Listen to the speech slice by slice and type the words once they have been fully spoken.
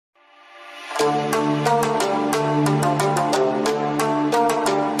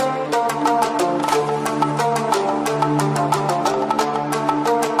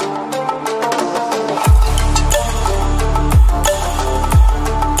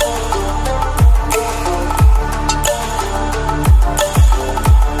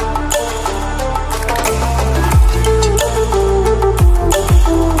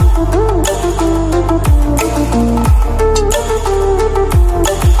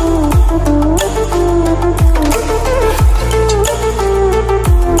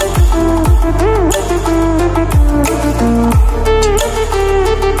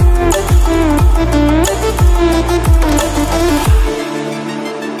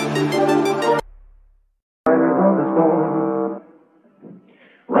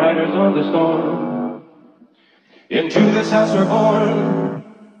Riders on the storm. Into this house we're born,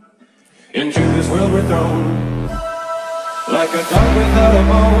 into this world we're thrown. Like a dog without a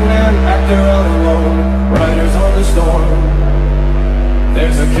bone, an actor all alone. Riders on the storm.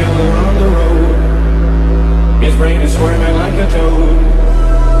 There's a killer on the road. His brain is squirming like a toad.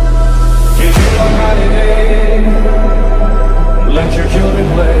 Is it a holiday? Let your children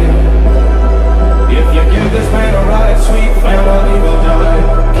play. If you give this man a ride, sweet family will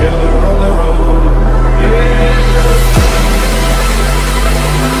die. Killer on the road, yeah.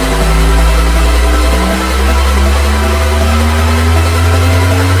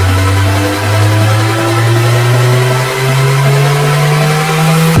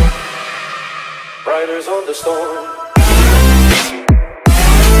 Riders on the storm.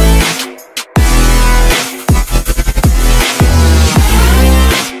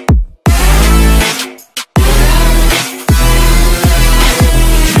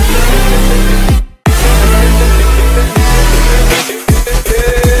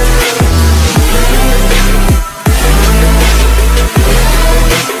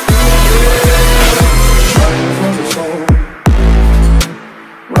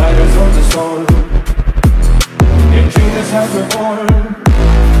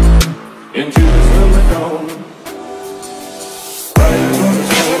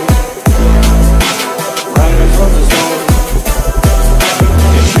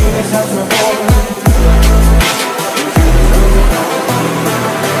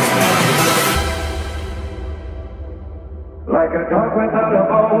 Like a dog without a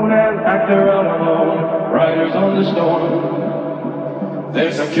bone, an actor all alone. Riders on the storm.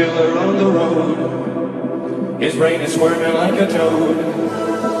 There's a killer on the road. His brain is squirming like a toad.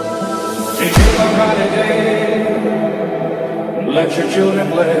 It's a holiday. Let your children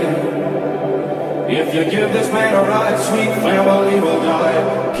play. If you give this man a ride, sweet family will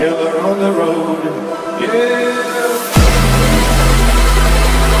die. Killer on the road, yeah.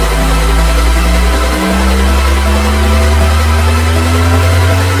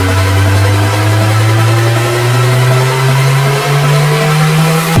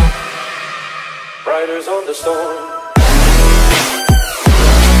 Riders on the storm.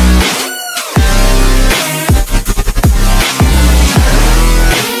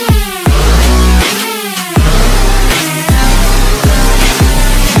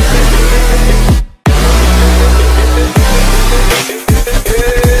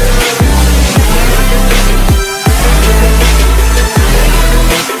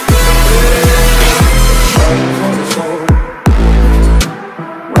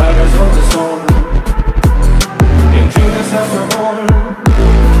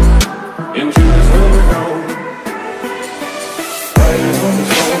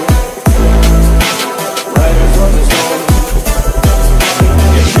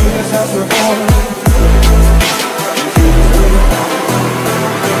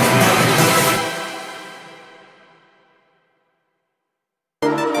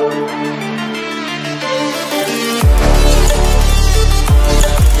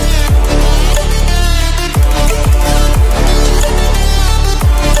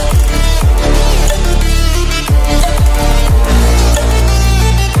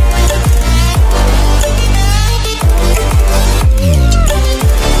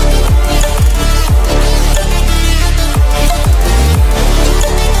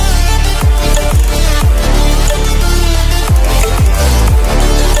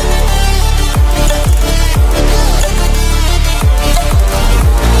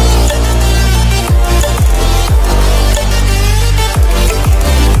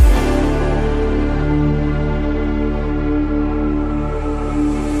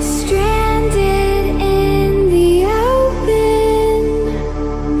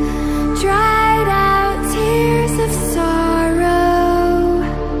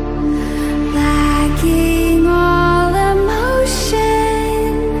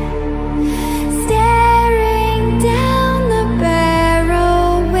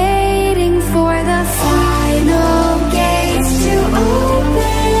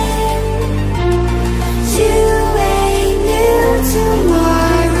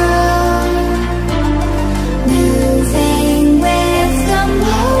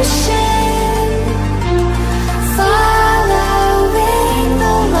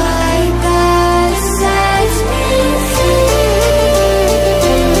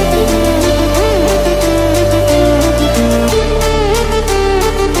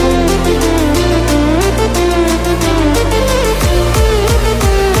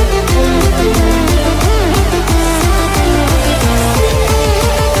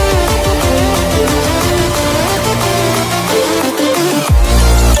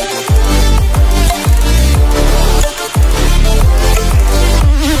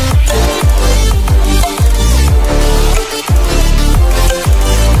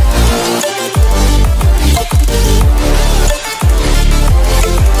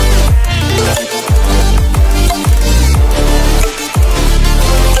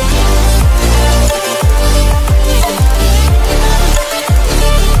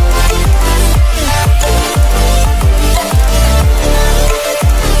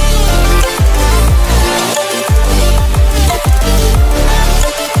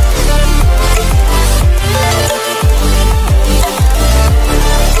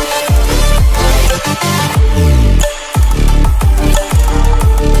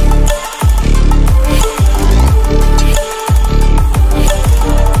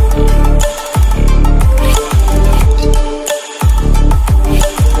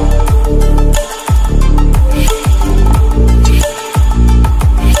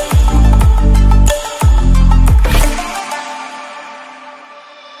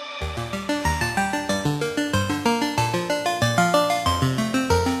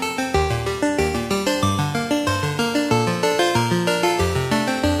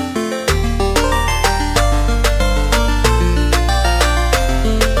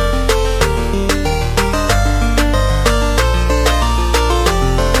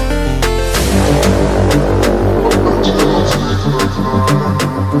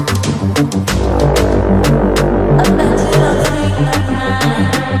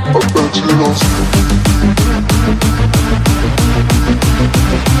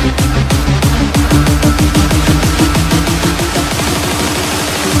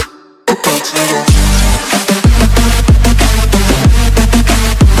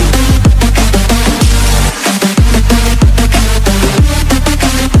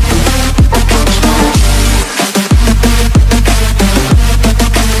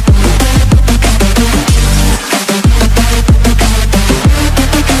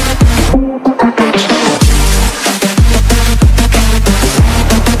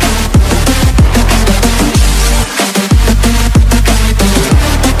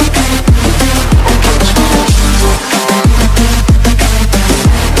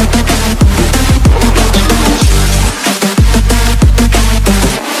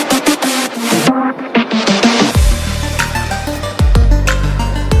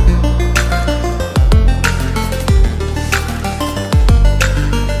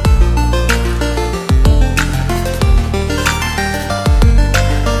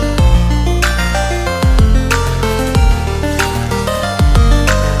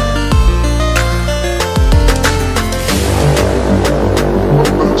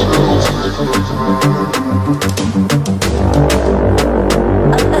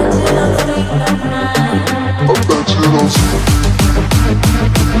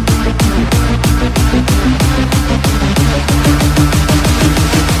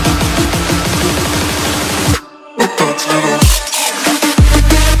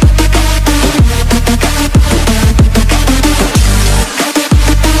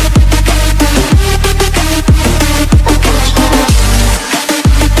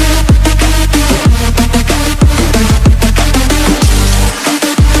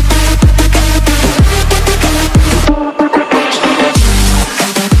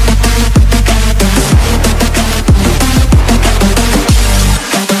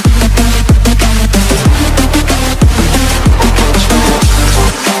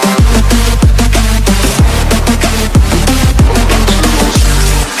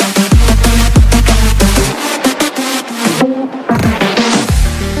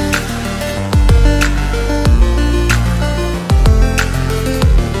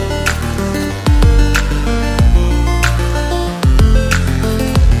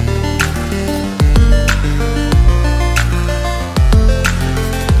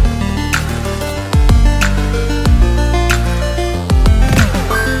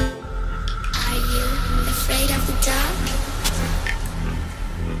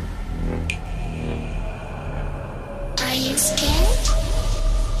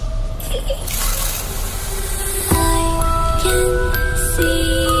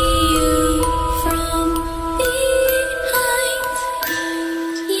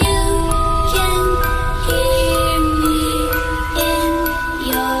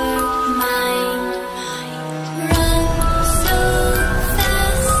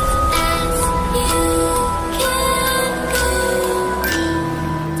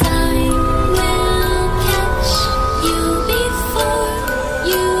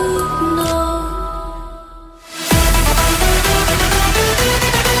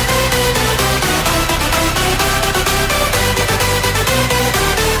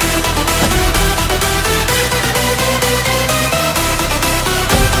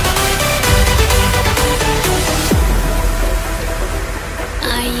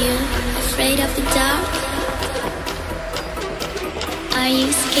 you afraid of the dark? Are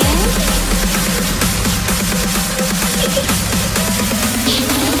you scared?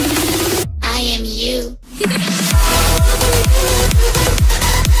 I am you.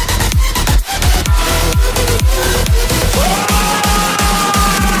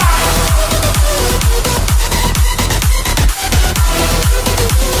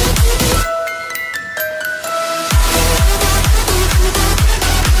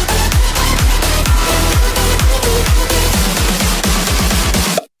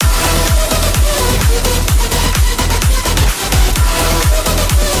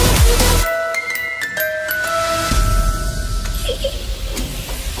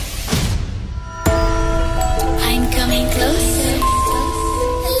 I'm coming closer.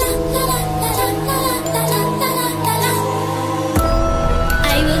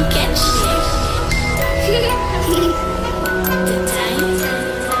 I will catch you. The time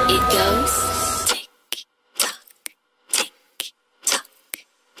it goes tick tock, tick tock,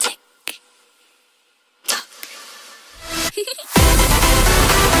 tick tock.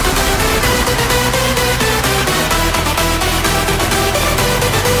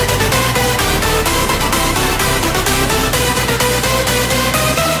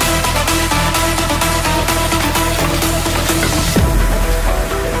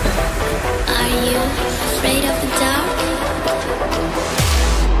 Are you afraid of the dark?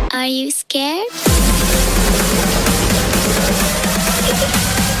 Are you scared?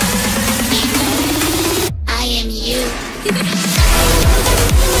 I am you.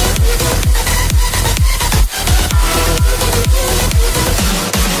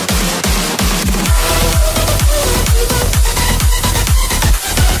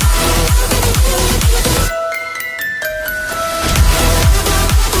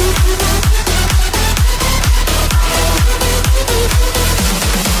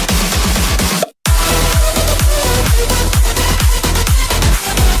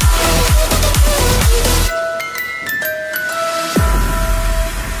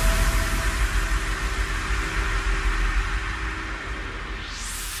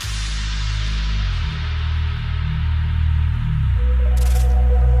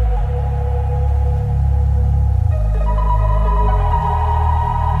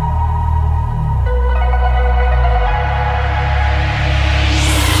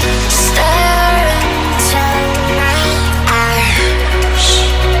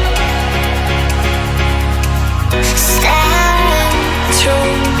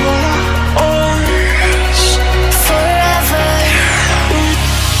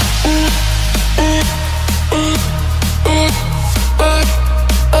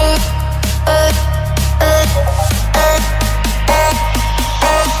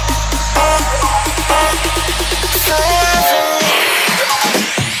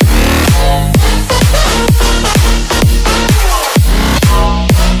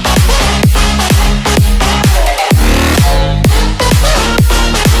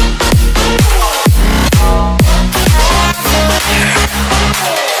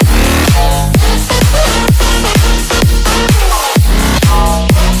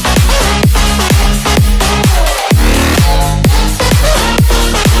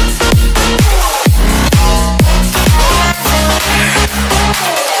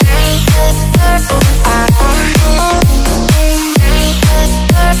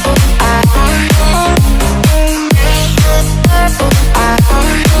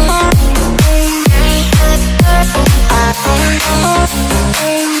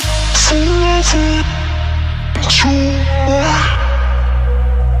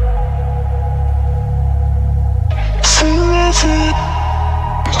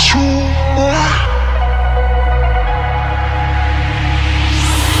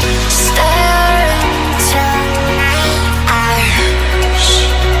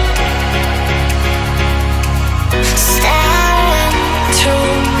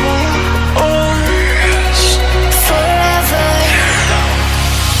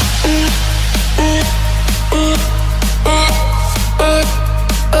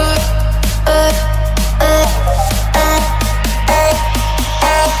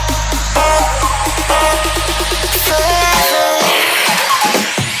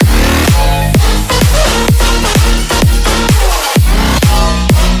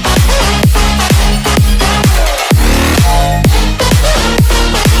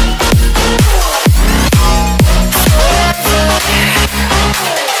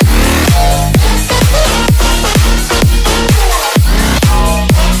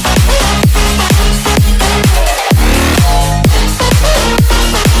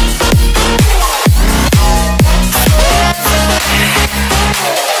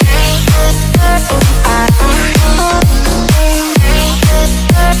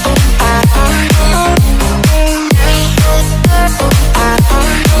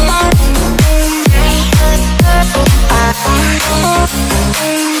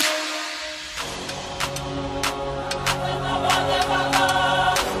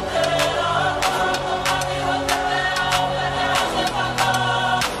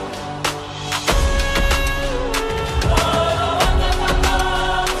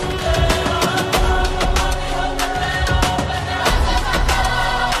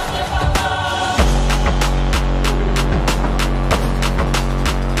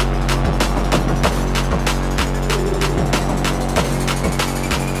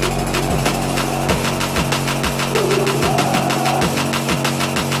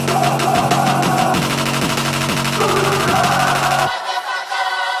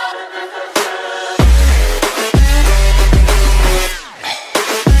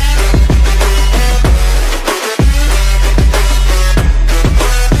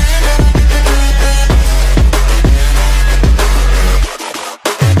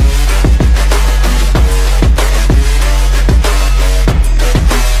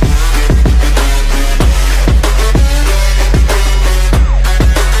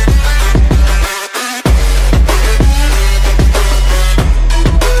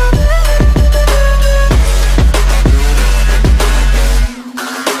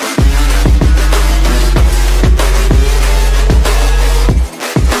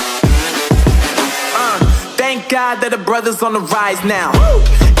 proud that the brothers on the rise now.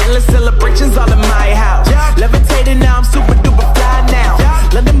 Endless celebrations all in my house. Levitating now, I'm super duper fly now.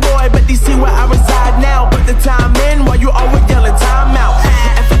 London boy, but DC where I reside now. Put the time in while you always yelling time out.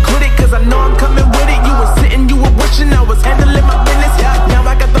 And for quit it, cause I know I'm coming with it. You were sitting, you were wishing I was handling my business. Now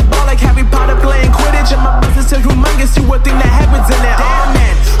I got the ball like Harry Potter playing Quidditch. And my business is humongous, you would think that happens in it. Damn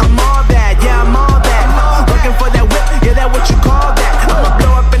man, I'm all that, yeah I'm all that. Working for that whip, yeah that what you call that. I'ma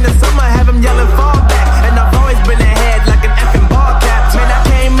blow up in the summer, have him yelling fall back. And I've always been ahead like an effing ball cap. Man, I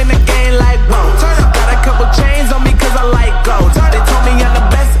came in the game like whoa. Got a couple chains on me cause I like gold. They told me I'm the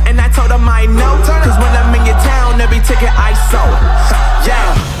best and I told them I know. Cause when I'm in your town, every ticket I sold.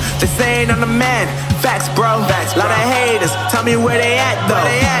 Yeah, they saying I'm the man. Facts bro, lot of haters, tell me where they at though.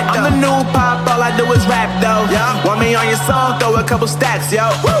 I'm the new pop, all I do is rap though. Want me on your song, throw a couple stacks, yo.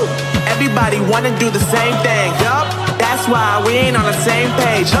 Everybody wanna do the same thing, yup. That's why we ain't on the same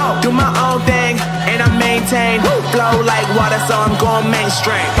page. Do my own thing, and I maintain. Flow like water, so I'm going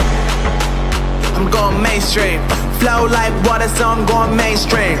mainstream. I'm going mainstream. Flow like water, so I'm going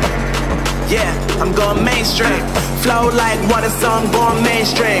mainstream. Yeah, I'm going mainstream. Flow like water, so I'm going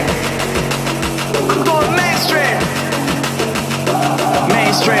mainstream. I'm going mainstream.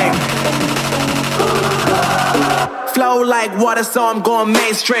 Mainstream. Flow like water, so I'm going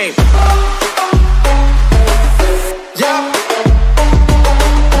mainstream. Yeah.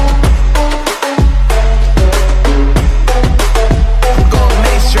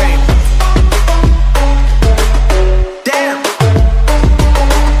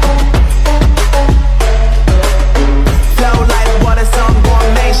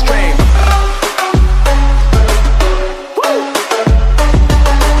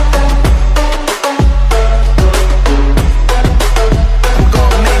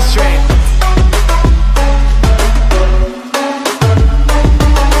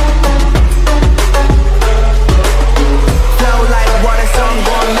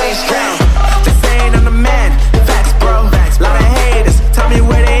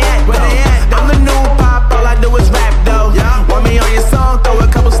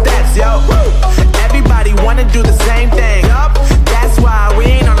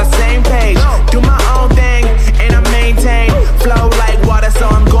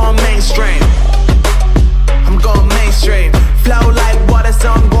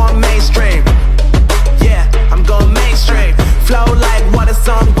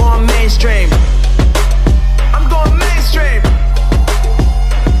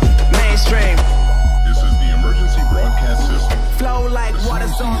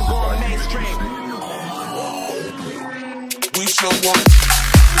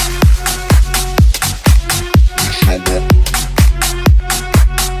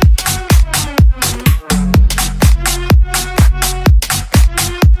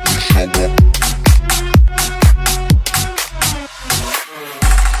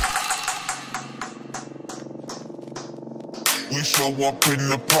 We show up in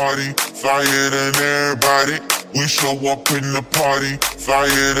the party, flyer than everybody. We show up in the party,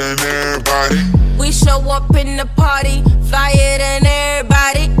 flyer than everybody. We show up in the party, flyer than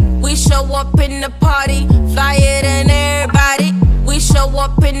everybody. We show up in the party, flyer than everybody. We show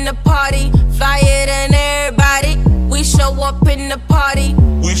up in the party, flyer than everybody. We show up in the party.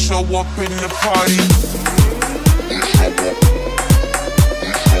 We show up in the party.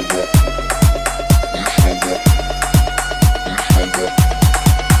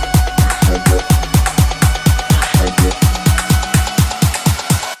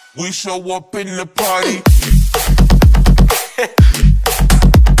 We show up in the party.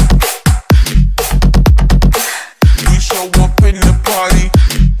 We show up in the party.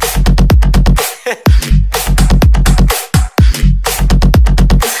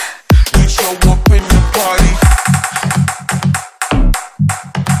 We show up in the party.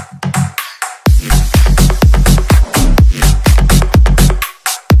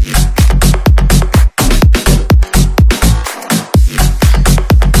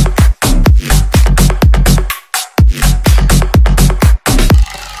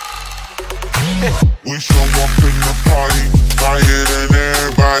 We show up in the party, flyer than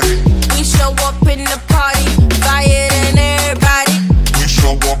everybody. We show up in the party, flyer than everybody. We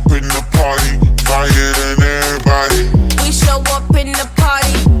show up in the party, flyer than everybody. We show up in the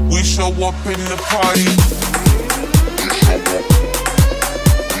party. We show up in the party.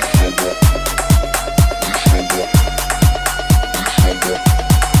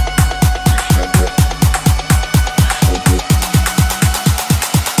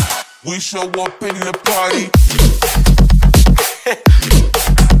 We show up in the party.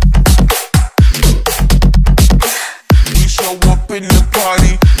 We show up in the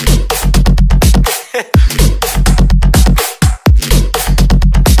party.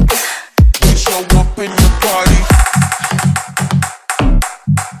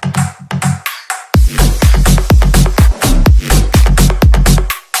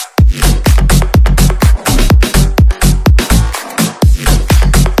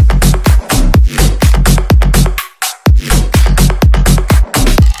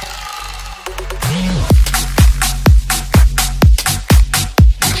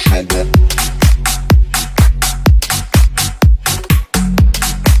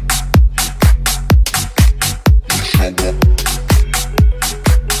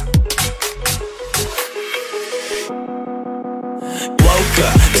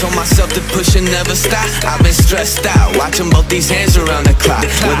 myself to push and never stop. I've been stressed out, watching both these hands around the clock.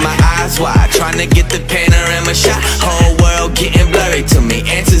 With my eyes wide, trying to get the panorama shot. Whole world getting blurry to me,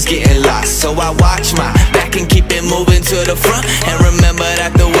 answers getting lost. So I watch my back and keep it moving to the front. And remember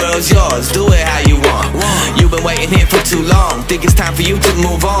that the world's yours, do it how you want. You've been waiting here for too long, think it's time for you to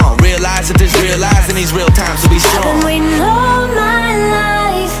move on. Realize that there's real lies in these real times to be strong. I've been waiting all my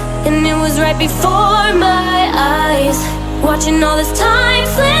life, and it was right before my eyes. Watching all this time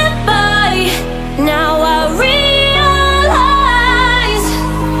slip by, now I realize.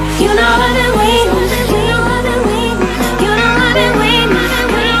 You know I've been waiting, you know I've been waiting, you know I've been waiting,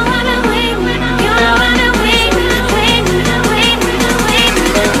 you know I've been waiting, you know I've been waiting, waiting, waiting, waiting.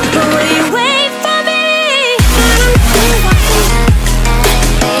 But will you wait for me?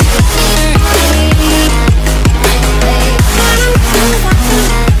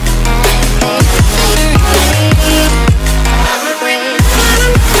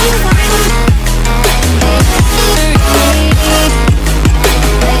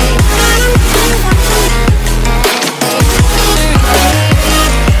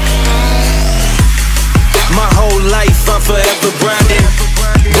 Forever grinding,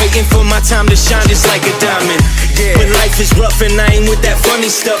 waiting for my time to shine just like a diamond. When life is rough and I ain't with that funny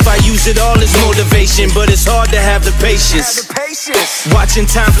stuff, I use it all as motivation, but it's hard to have the patience. Watching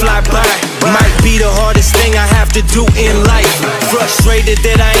time fly by might be the hardest thing I have to do in life. Frustrated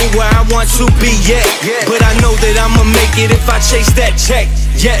that I ain't where I want to be yet, but I know that I'ma make it if I chase that check.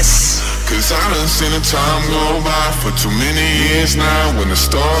 Yes. Cause I done seen the time go by for too many years now when the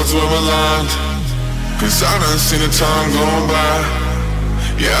stars were aligned. Cause I done seen the time go by.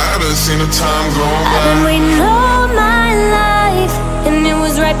 Yeah, I done seen the time go by. I've been waiting all my life, and it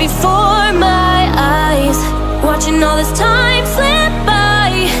was right before my eyes. Watching all this time slip by,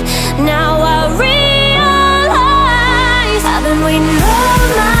 now I realize. I've been waiting all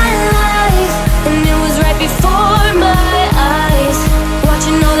my life, and it was right before my eyes.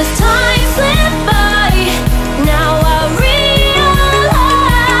 Watching all this time slip by, now I realize.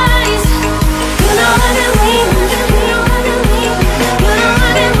 I've been waiting, you know I've been waiting, you know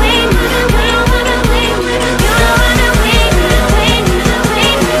I've been waiting, you know I've been waiting, you know I've been waiting, waiting,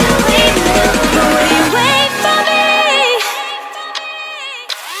 waiting, waiting. But will you wait for me?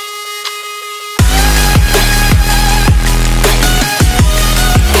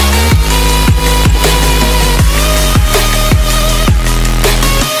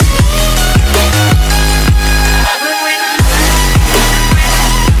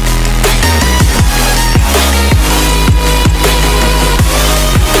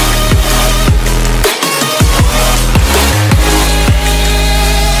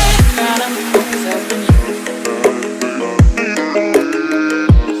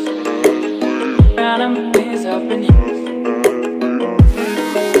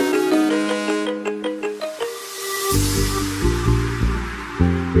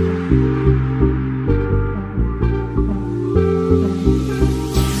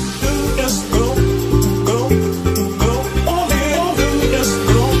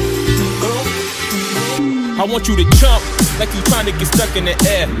 I want you to jump like you trying to get stuck in the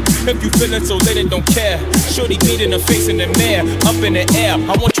air. If you feeling so lit and don't care, shorty beating her face in the mirror, up in the air.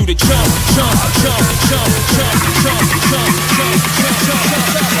 I want you to jump, jump, jump, jump, jump, jump, jump, jump, jump,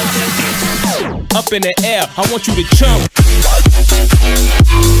 jump, up in the air. I want you to jump,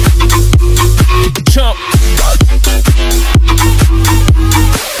 jump.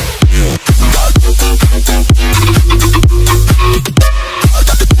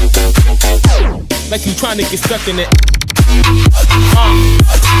 Like you trying to get stuck in it.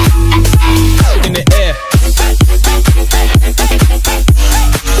 In the air.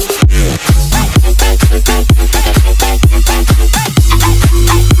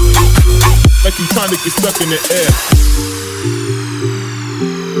 Like you trying to get stuck in the air.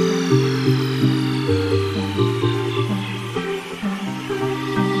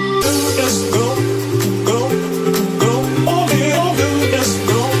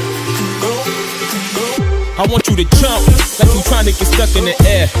 I want you to jump like you trying to get stuck in the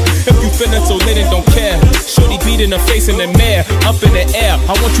air. If you feeling so lit and don't care, shorty beating her face in the mirror, up in the air.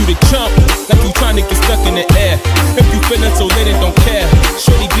 I want you to jump like you trying to get stuck in the air. If you feeling so lit and don't care,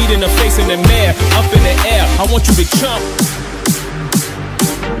 shorty beating her face in the mirror, up in the air. I want you to jump,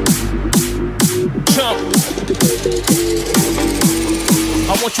 jump.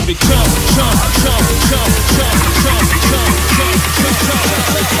 I want you to jump, jump, jump, jump, jump, jump, jump, jump, jump, jump.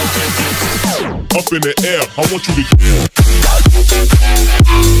 Up in the air, I want you to jump,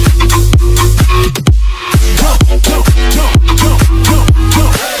 jump, jump, jump, jump, jump,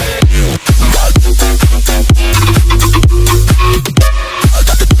 jump.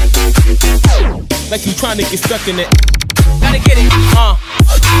 to get stuck in it. Gotta get it,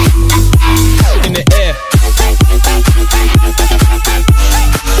 in the air.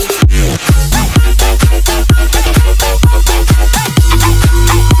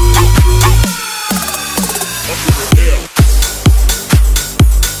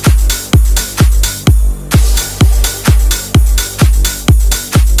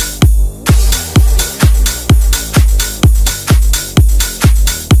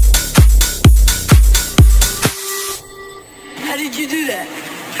 How did you do that?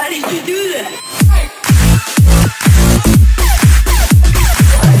 How did you do that?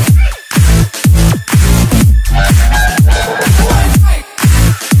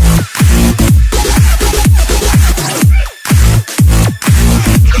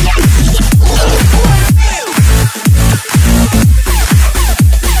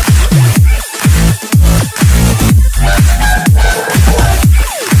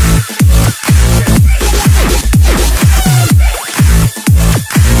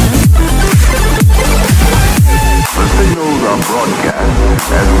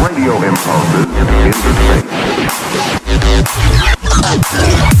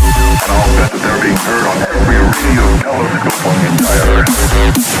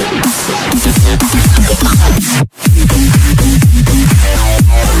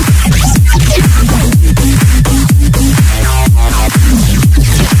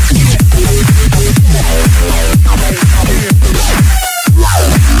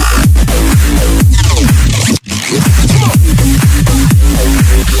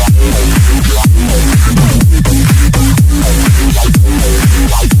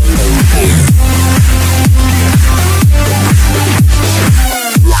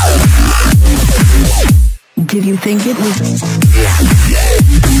 Did you think it was...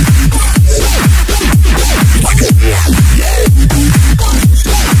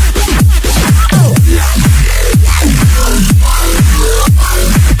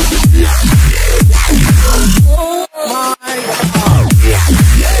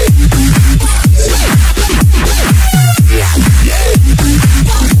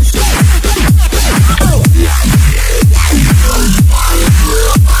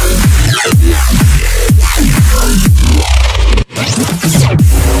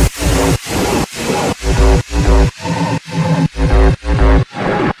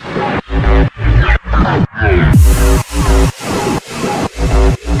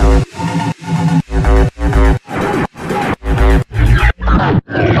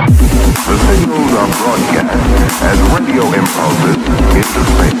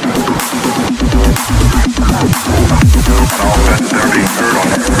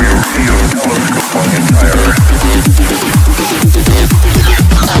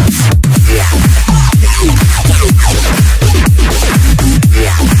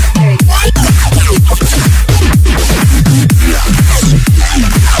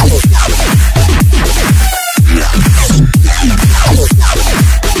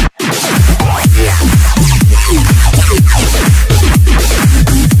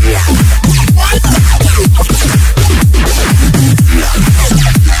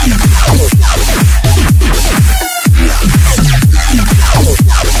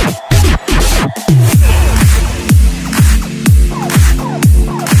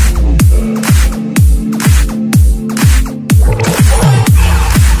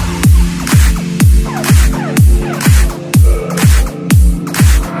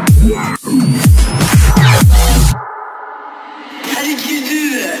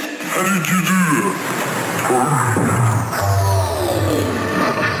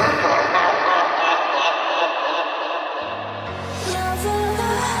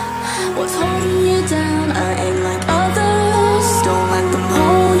 What's holding you down? I ain't like others. Don't let them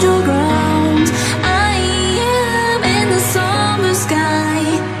hold your ground. I am in the summer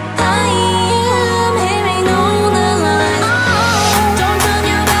sky. I am hearing all the lies. Don't turn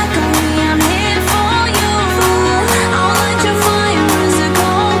your back on me, I'm here for you. I'll light your fire as the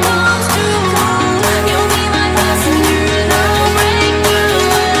cold comes through. You'll be my passenger and I'll break through.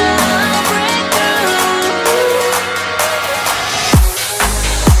 I'll break through.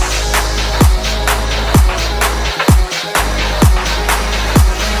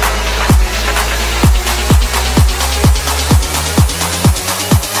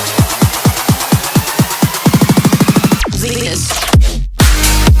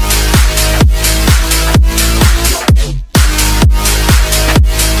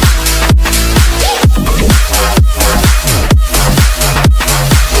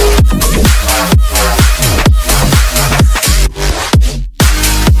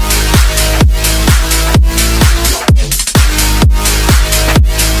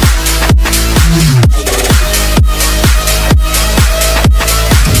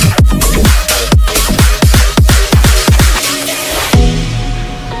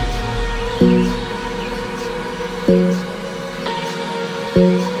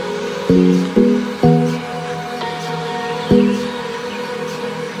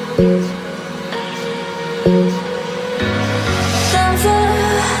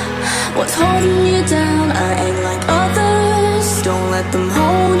 holding you down. I ain't like others, don't let them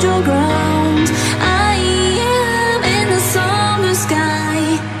hold your ground. I am in the summer sky.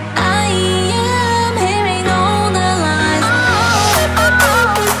 I am hearing all the lies.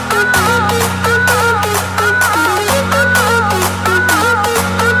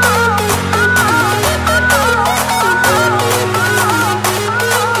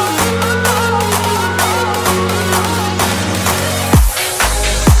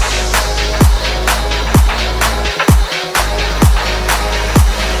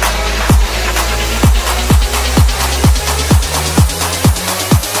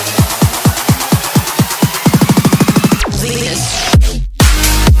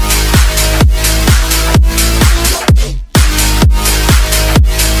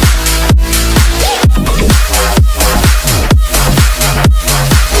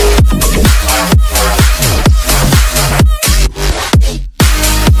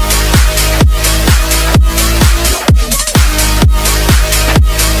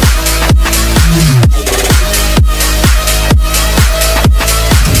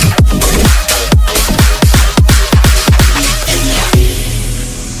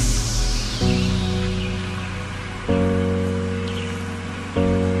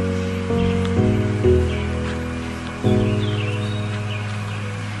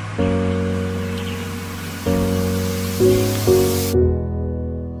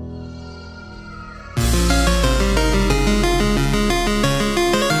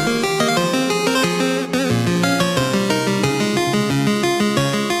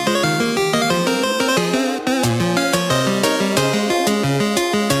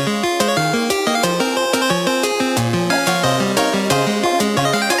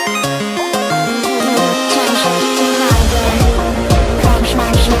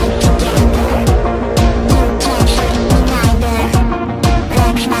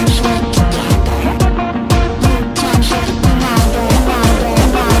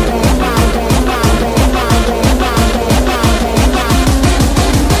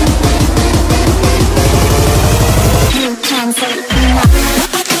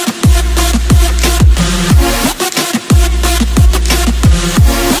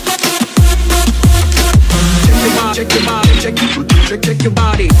 Check your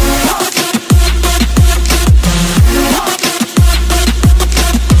body.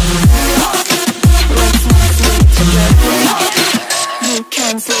 You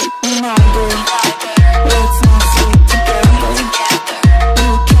can sleep when I do. Let's not sleep together.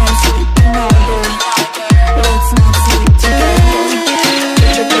 You can sleep when I do. Let's not sleep together. Check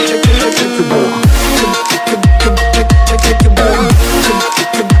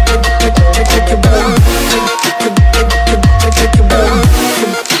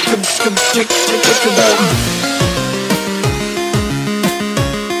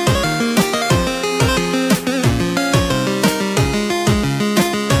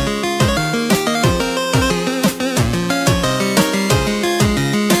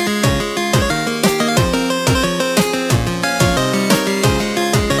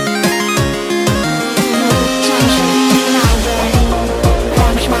body.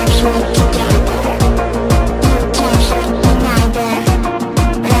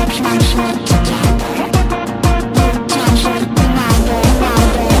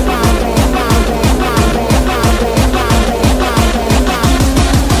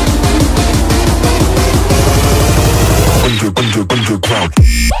 Underground.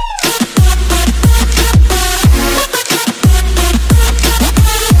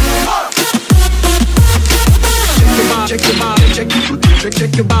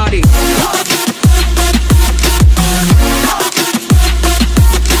 Check your body.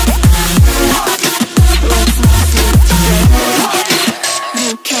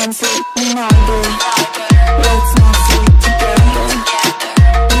 You can sleep when I do. Let's not sleep together.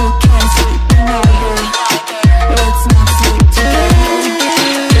 You can sleep when I do. Let's not sleep together.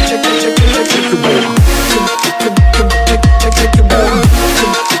 Check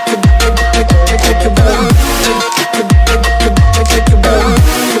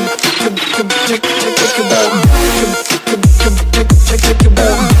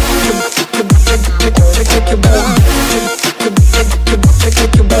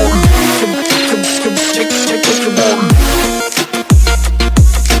your body.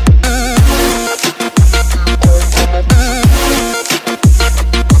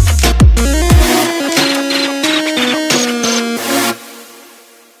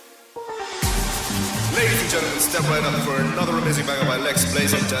 Step right up for another amazing banger by Lex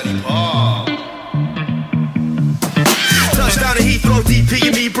Blaze and Danny Paul. Touchdown to Heathrow, DP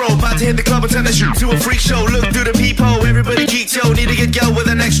and me bro. About to hit the club and turn the shoot to a freak show. Look through the peephole, everybody geek, yo. Need to get yo with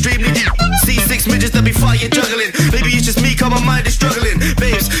an extremely deep you're juggling. Maybe it's just me, cause my mind is struggling.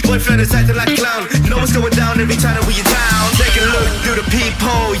 Babes, boyfriend is acting like a clown. Know what's going down every time that we in town. Take a look through the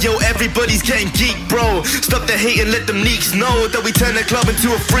peephole. Yo, everybody's getting geek, bro. Stop the hate and let them neeks know that we turn the club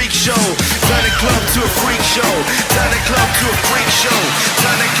into a freak show. Turn the club to a freak show. Turn the club to a freak show.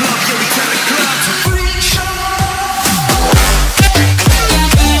 Turn the club, yeah, we turn the club to a freak show.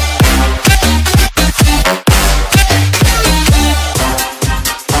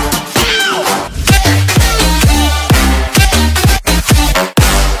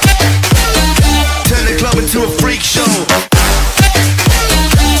 To a freak show.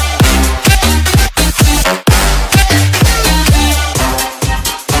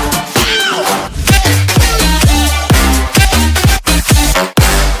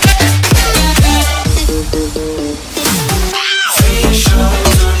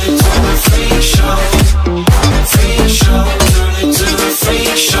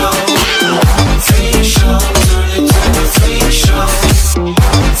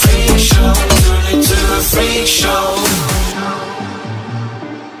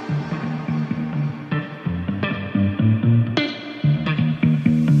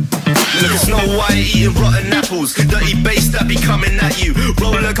 Eating rotten apples, dirty bass that be coming at you.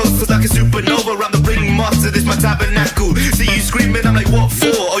 Roller coasters like a supernova. I'm the ringmaster, this my tabernacle. See you screaming, I'm like, what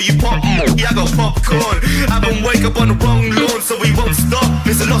for? Oh, you pop? Yeah, I got popcorn. I haven't wake up on the wrong lawn, so we won't stop.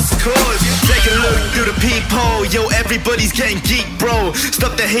 It's a lost cause. Take a look through the peephole. Yo, everybody's getting geek, bro.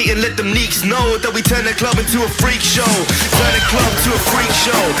 Stop the hate and let them neeks know that we turn the club into a freak show. Turn the club to a freak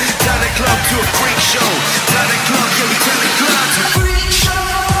show. Turn the club to a freak show. Turn the club, yeah, we turn the club to a freak show.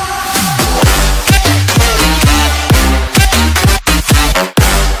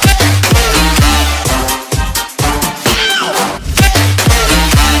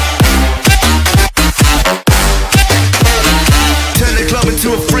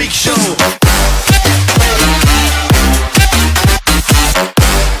 To a freak show.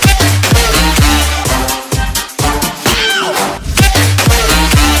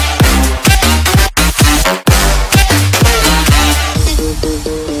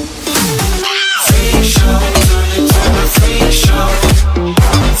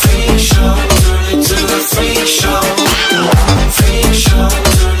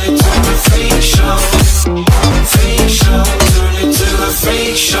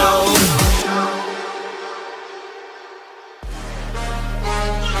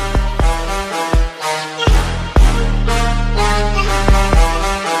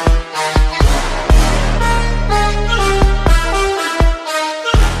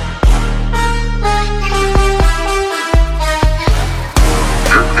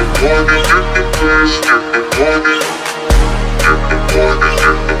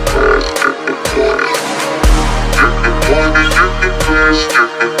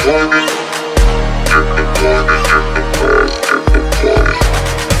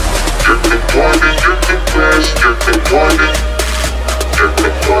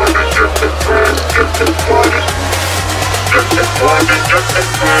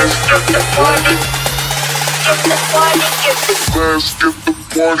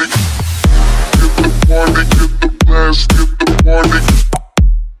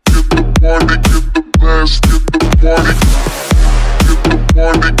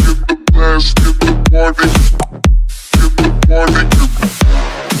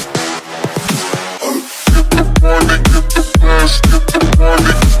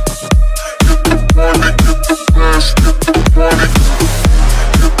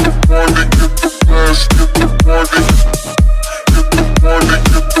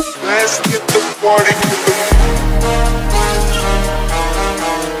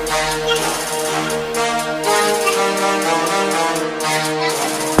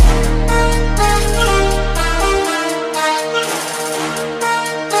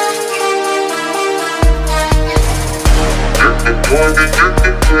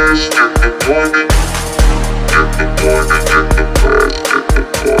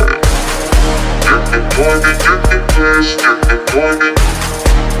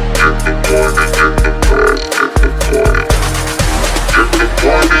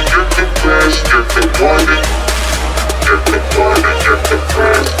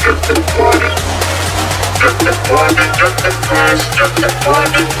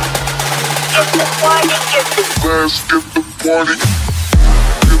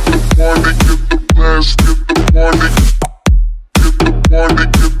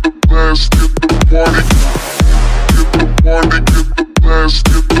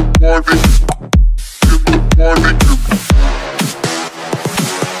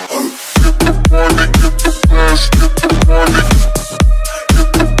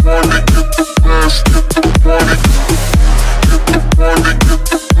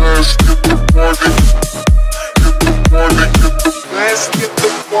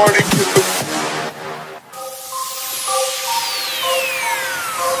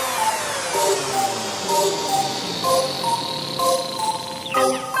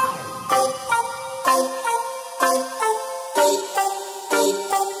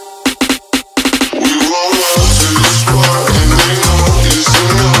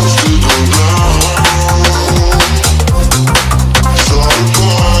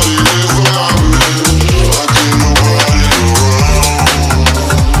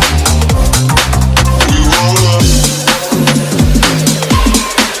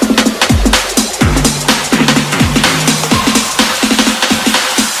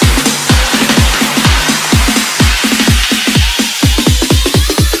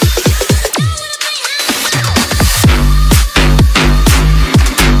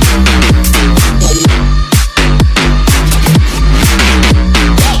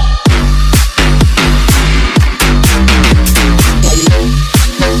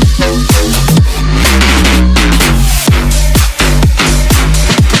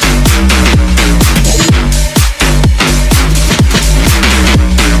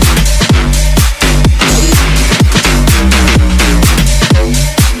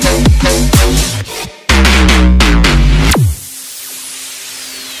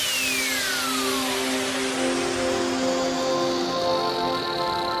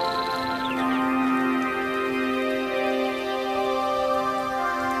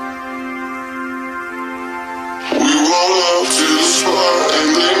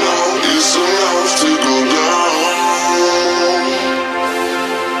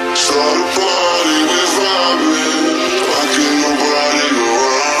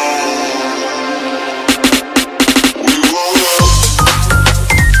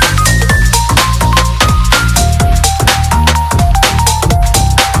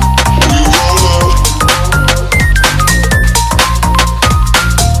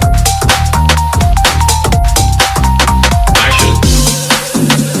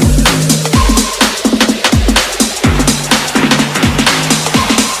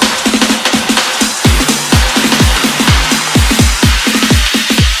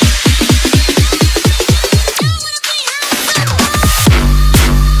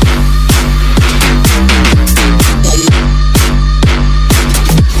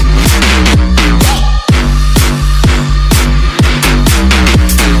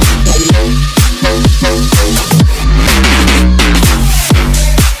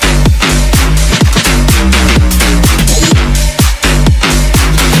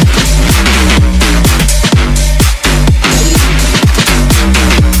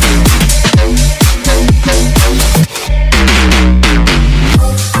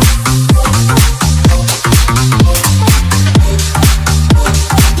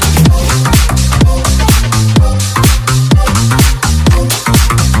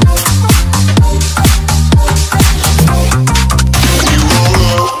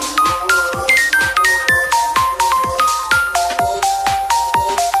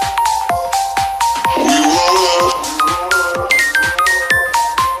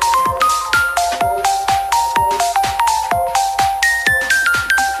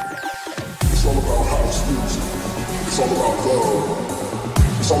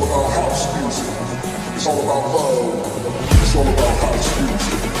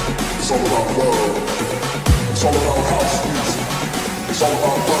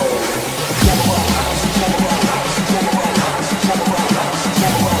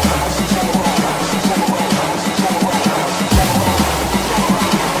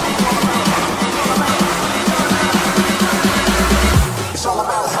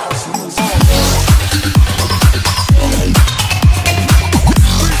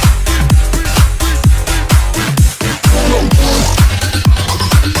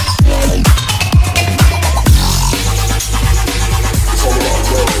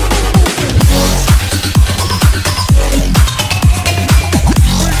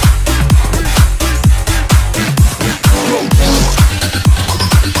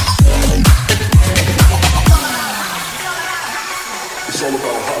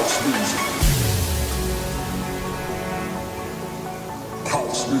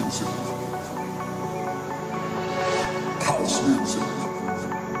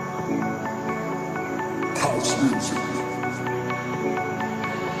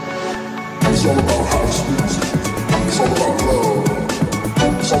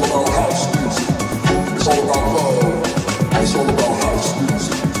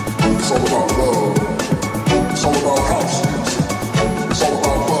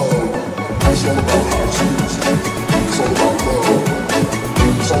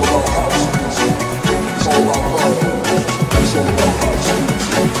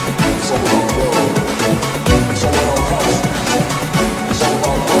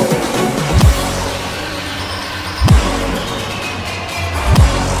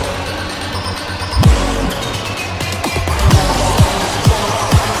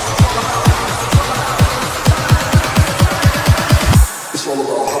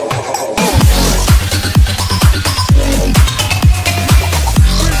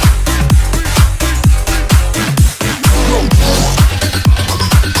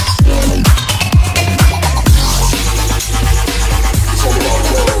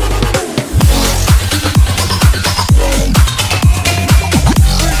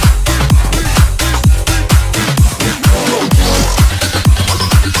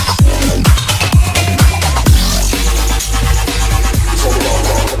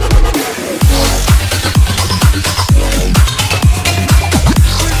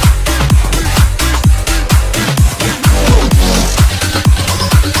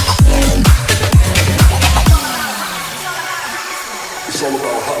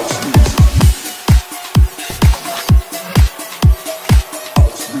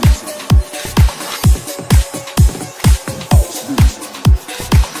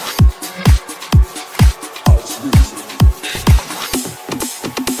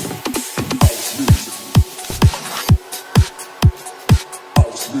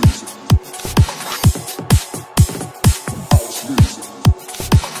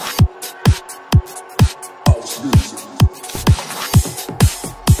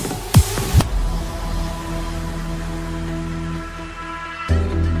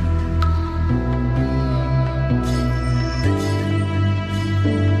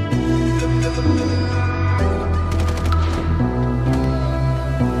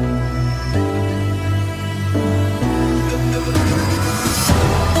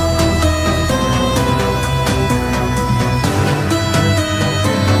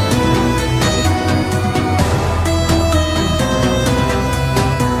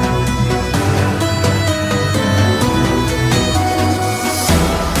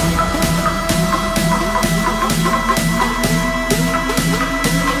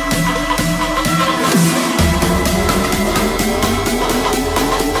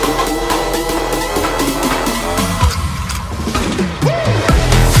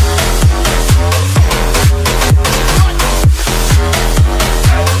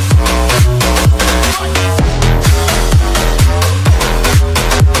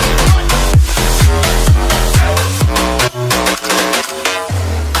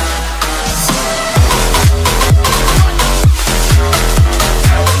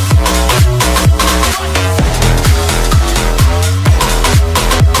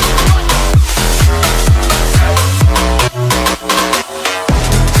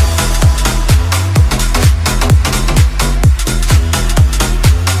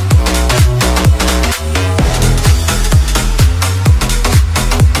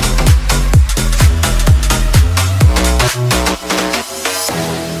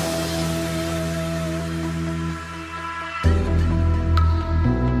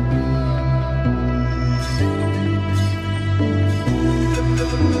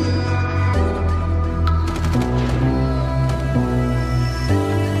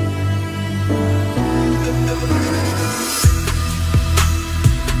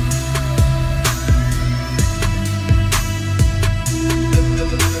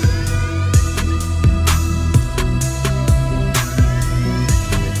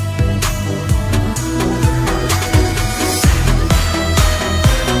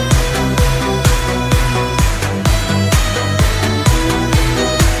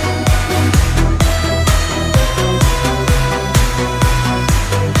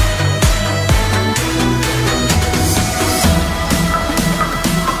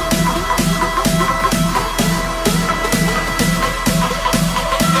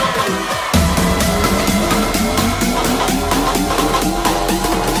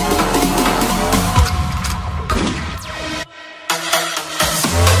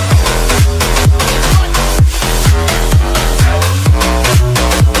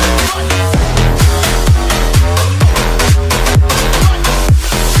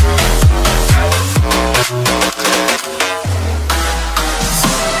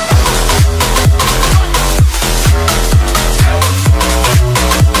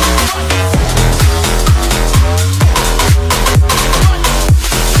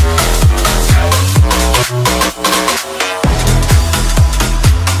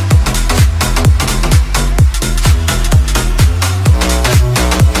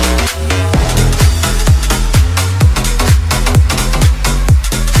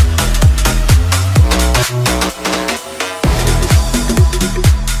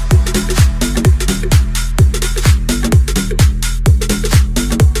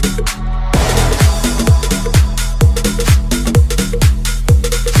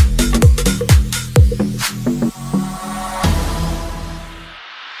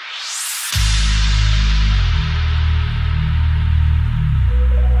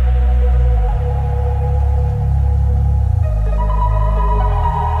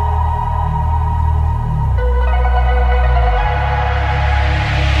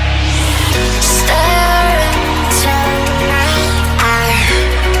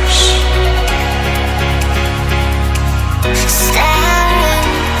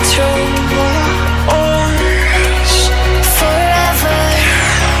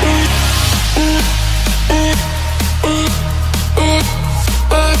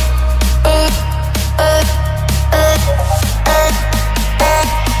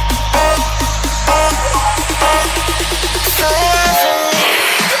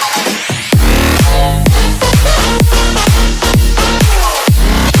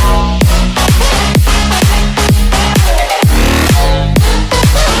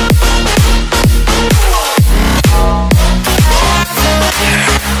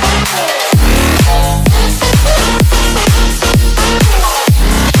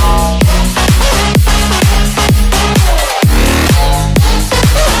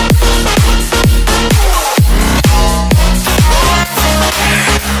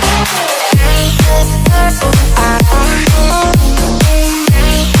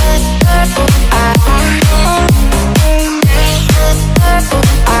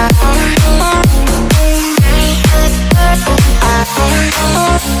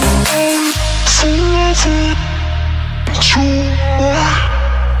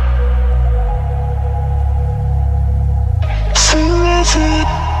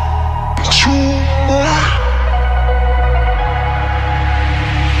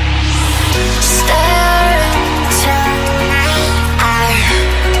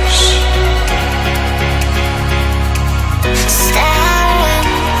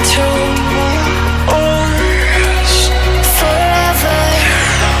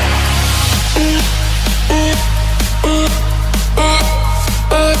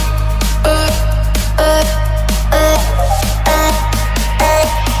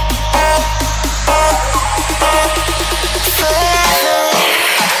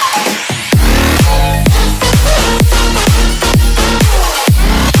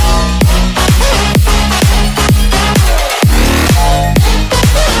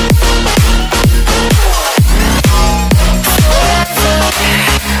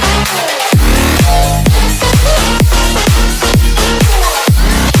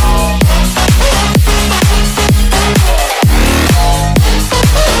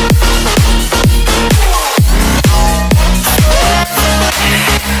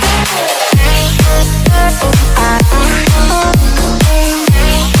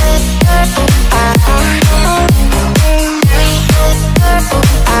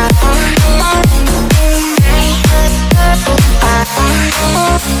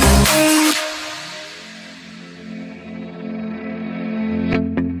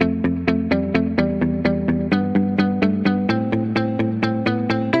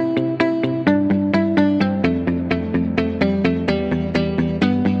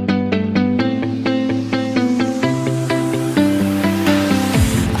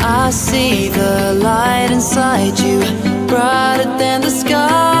 see the light inside you, brighter than the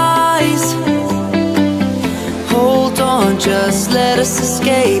skies. Hold on, just let us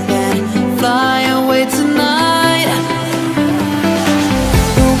escape and fly away tonight.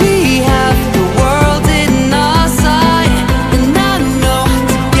 We have the world in our sight, and I know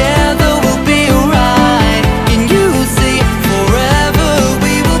together we'll be alright. Can you see forever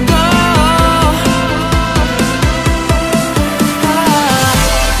we will go?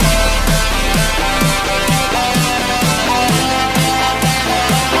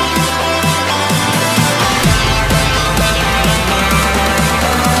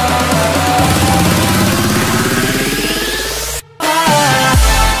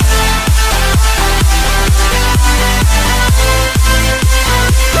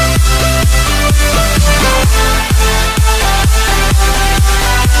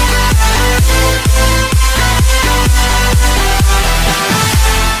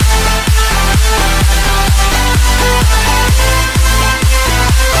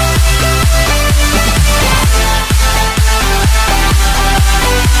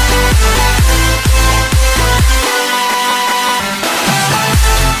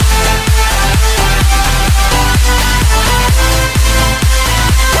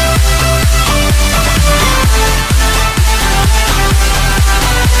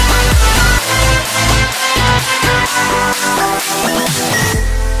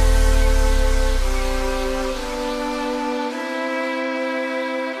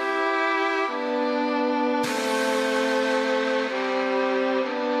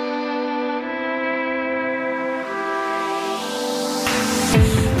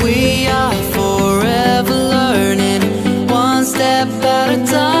 We are forever learning, one step at a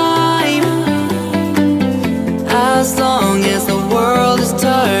time. As long as the world is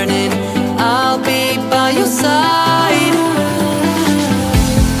turning, I'll be by your side.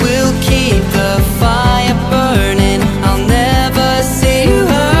 We'll keep the fire burning, I'll never see you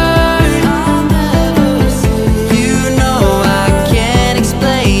hurt. You know I can't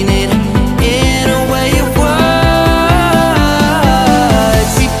explain it in a way of words.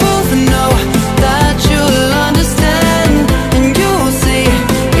 We both know that you'll understand, and you'll see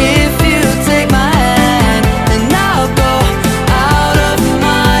if you take my hand, and I'll go out of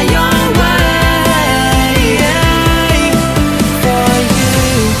my own way for you,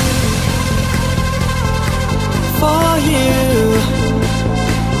 for you.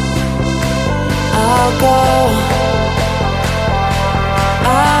 I'll go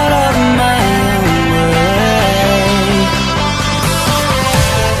out of my own way.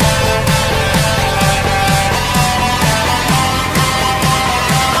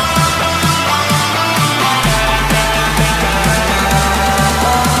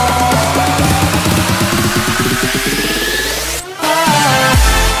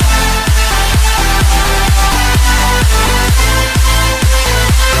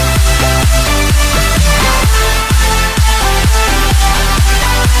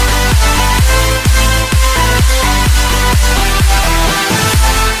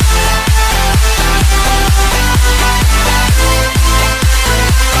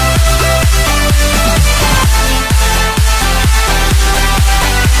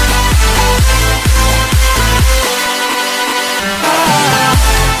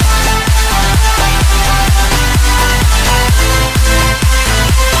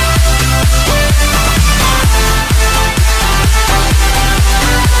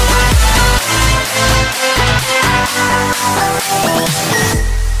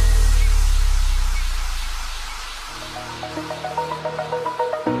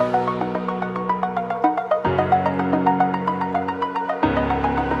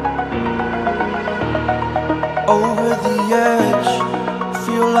 Over the edge,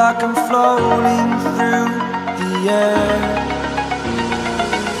 feel like I'm floating through the air.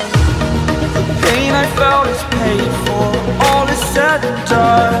 The pain I felt is paid for, all is said and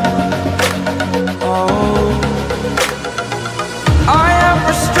done. Oh, I am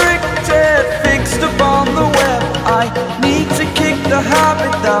restricted, fixed upon the web. I need to kick the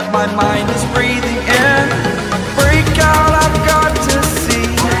habit that my mind is breathing in. Break out, I've got to see.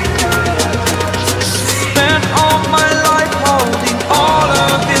 Spent all my life holding all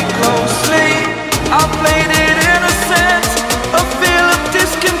of it closely. I played it innocent, a feel of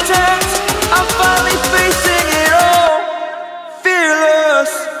discontent. I'm finally facing it all,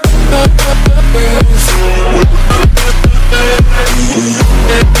 fearless. Fearless.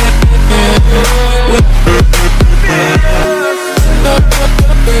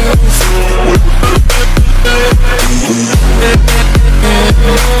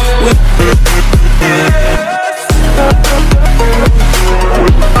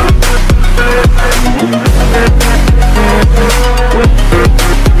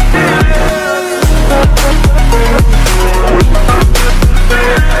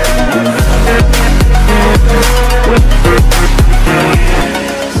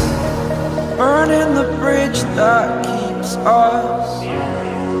 the bridge that keeps us.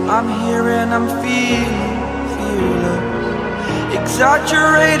 I'm here and I'm feeling fearless.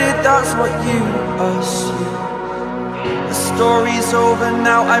 Exaggerated, that's what you assume. The story's over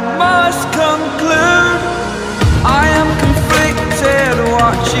now, I must conclude. I am conflicted,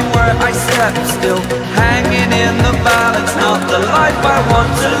 watching where I step still, hanging in the balance. Not the life I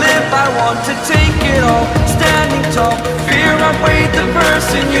want to live, I want to take it all. Standing tall, fear I weighed the